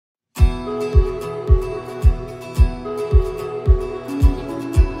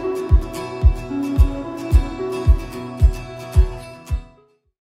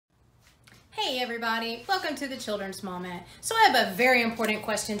everybody. Welcome to the Children's Moment. So I have a very important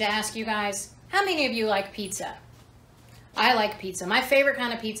question to ask you guys. How many of you like pizza? I like pizza. My favorite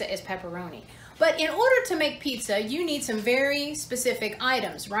kind of pizza is pepperoni. But in order to make pizza, you need some very specific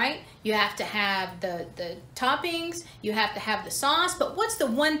items, right? You have to have the toppings, you have to have the sauce, but what's the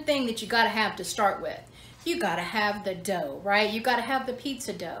one thing that you gotta have to start with? You gotta have the dough, right? You gotta have the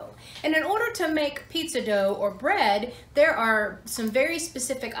pizza dough. And in order to make pizza dough or bread, there are some very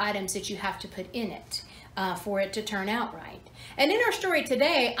specific items that you have to put in it for it to turn out right. And in our story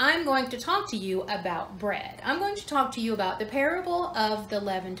today, I'm going to talk to you about bread. I'm going to talk to you about the parable of the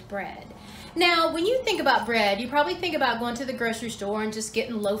leavened bread. Now, when you think about bread, you probably think about going to the grocery store and just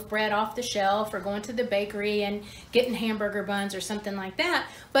getting loaf bread off the shelf, or going to the bakery and getting hamburger buns or something like that.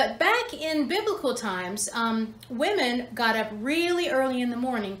 But back in biblical times, women got up really early in the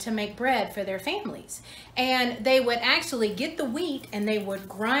morning to make bread for their families. And they would actually get the wheat and they would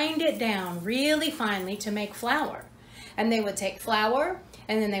grind it down really finely to make flour. And they would take flour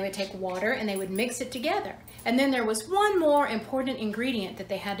and then they would take water and they would mix it together. And then there was one more important ingredient that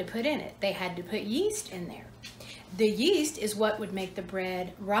they had to put in it. They had to put yeast in there. The yeast is what would make the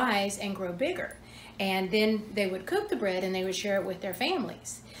bread rise and grow bigger. And then they would cook the bread and they would share it with their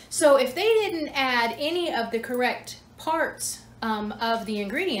families. So if they didn't add any of the correct parts of the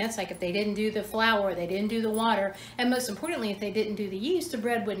ingredients, like if they didn't do the flour, they didn't do the water, and most importantly, if they didn't do the yeast, the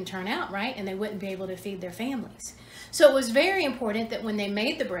bread wouldn't turn out right and they wouldn't be able to feed their families. So it was very important that when they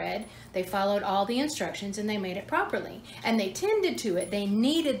made the bread, they followed all the instructions and they made it properly. And they tended to it. They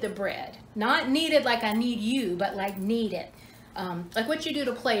kneaded the bread. Not kneaded like I need you, but like knead it. Like what you do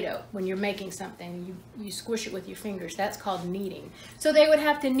to Play-Doh when you're making something. You squish it with your fingers. That's called kneading. So they would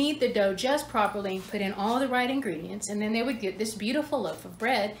have to knead the dough just properly, put in all the right ingredients, and then they would get this beautiful loaf of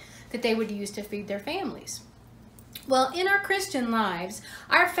bread that they would use to feed their families. Well, in our Christian lives,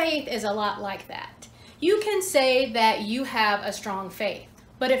 our faith is a lot like that. You can say that you have a strong faith,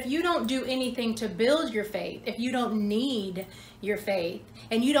 but if you don't do anything to build your faith, if you don't need your faith,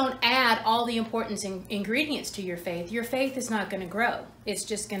 and you don't add all the important ingredients to your faith is not going to grow. It's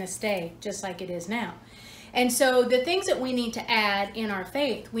just going to stay just like it is now. And so the things that we need to add in our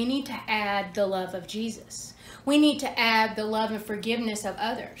faith, we need to add the love of Jesus. We need to add the love and forgiveness of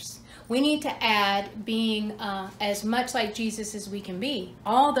others. We need to add being as much like Jesus as we can be.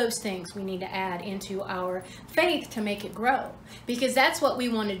 All those things we need to add into our faith to make it grow. Because that's what we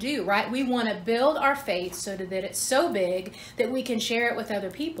want to do, right? We want to build our faith so that it's so big that we can share it with other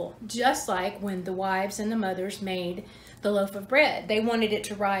people. Just like when the wives and the mothers made the loaf of bread. They wanted it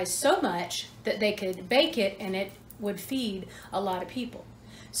to rise so much that they could bake it and it would feed a lot of people.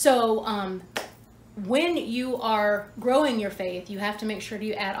 So, when you are growing your faith, you have to make sure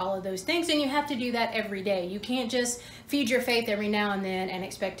you add all of those things, and you have to do that every day. You can't just feed your faith every now and then and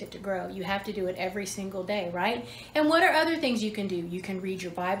expect it to grow. You have to do it every single day, right? And what are other things you can do? You can read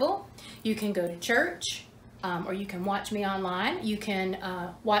your Bible, you can go to church, or you can watch me online. You can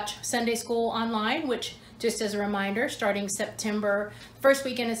watch Sunday School online, which, just as a reminder, starting September, first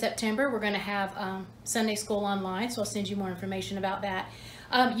weekend of September, we're going to have Sunday School online, so I'll send you more information about that.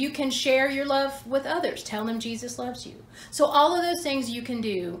 You can share your love with others. Tell them Jesus loves you. So all of those things you can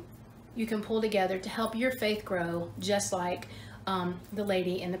do, you can pull together to help your faith grow, just like the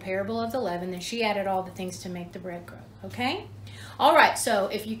lady in the parable of the leaven, that she added all the things to make the bread grow, okay? All right, so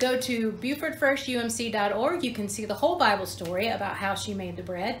if you go to BufordFirstUMC.org, you can see the whole Bible story about how she made the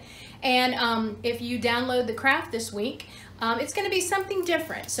bread. And if you download the craft this week, it's going to be something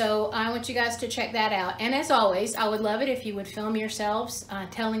different. So I want you guys to check that out. And as always, I would love it if you would film yourselves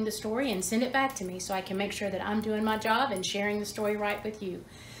telling the story and send it back to me so I can make sure that I'm doing my job and sharing the story right with you.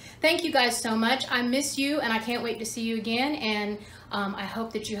 Thank you guys so much. I miss you and I can't wait to see you again. And I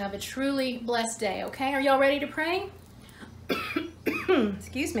hope that you have a truly blessed day. Okay, are y'all ready to pray?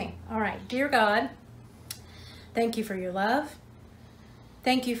 Excuse me. All right. Dear God, thank you for your love.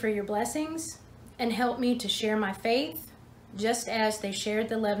 Thank you for your blessings, and help me to share my faith just as they shared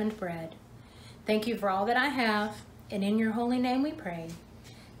the leavened bread. Thank you for all that I have, and in your holy name we pray.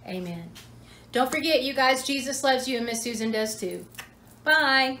 Amen. Don't forget, you guys, Jesus loves you and Miss Susan does too.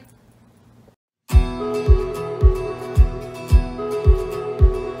 Bye.